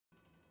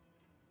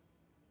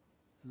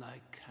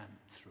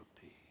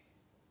Lycanthropy.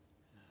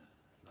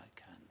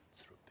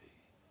 Lycanthropy.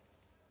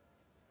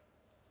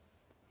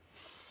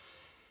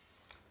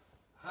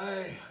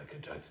 I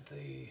contracted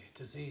the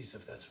disease,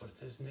 if that's what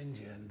it is, in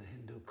India and the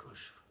Hindu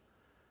Kush.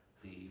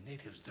 The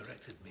natives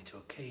directed me to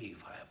a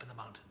cave high up in the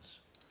mountains,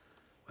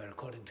 where,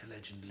 according to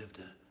legend, lived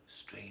a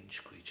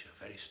strange creature,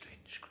 a very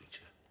strange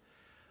creature.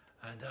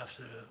 And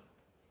after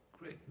a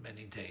great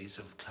many days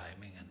of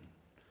climbing and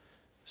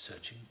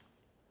searching,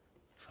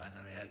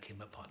 finally I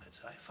came upon it.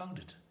 I found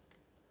it.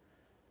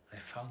 I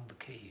found the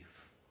cave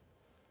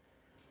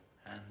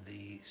and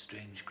the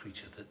strange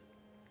creature that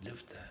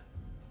lived there.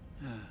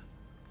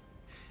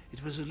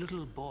 It was a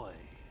little boy,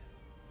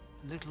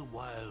 a little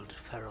wild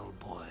feral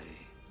boy,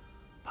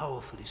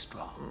 powerfully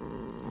strong.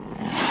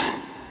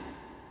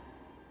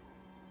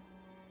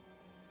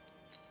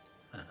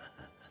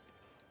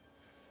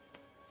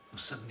 Who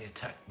suddenly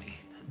attacked me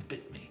and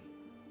bit me.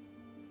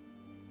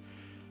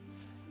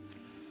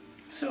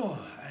 So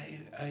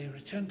I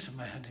returned to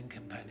my hunting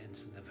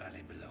companions in the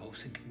valley below,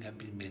 thinking I'd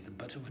been made the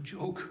butt of a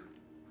joke.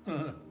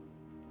 I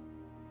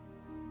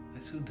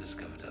soon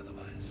discovered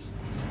otherwise.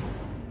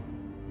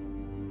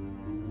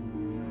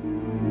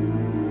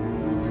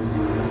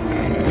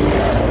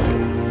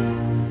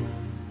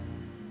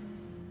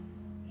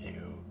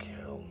 You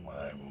killed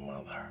my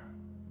mother.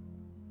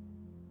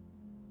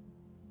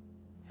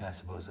 Yeah, I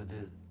suppose I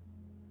did.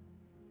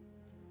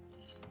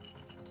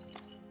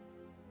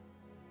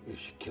 You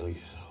should kill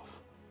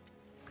yourself.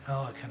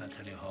 Oh, I cannot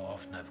tell you how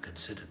often I've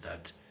considered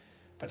that.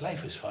 But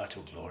life is far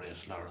too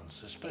glorious,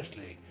 Lawrence,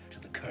 especially to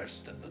the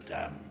cursed and the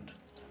damned,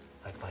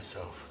 like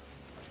myself.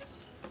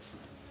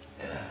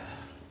 Yeah.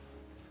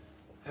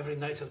 Every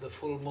night of the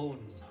full moon,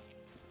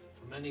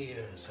 for many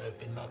years, I've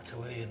been locked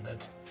away in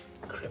that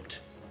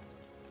crypt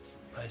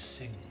by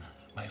Singh,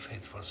 my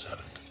faithful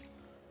servant.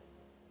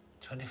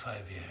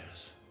 25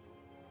 years.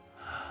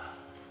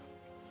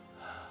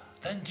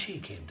 Then she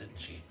came, didn't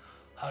she?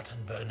 Hot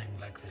and burning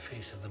like the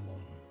face of the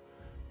moon.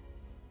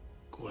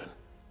 Gwen.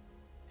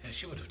 Yeah,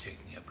 she would have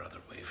taken your brother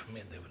away from me,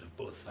 and they would have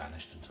both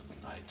vanished into the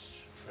night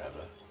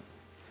forever.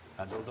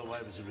 And although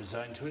I was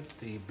resigned to it,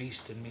 the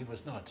beast in me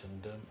was not.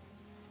 And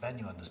Ben,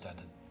 you understand,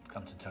 had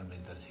come to tell me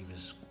that he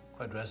was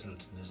quite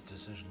resolute in his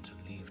decision to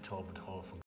leave Talbot Hall for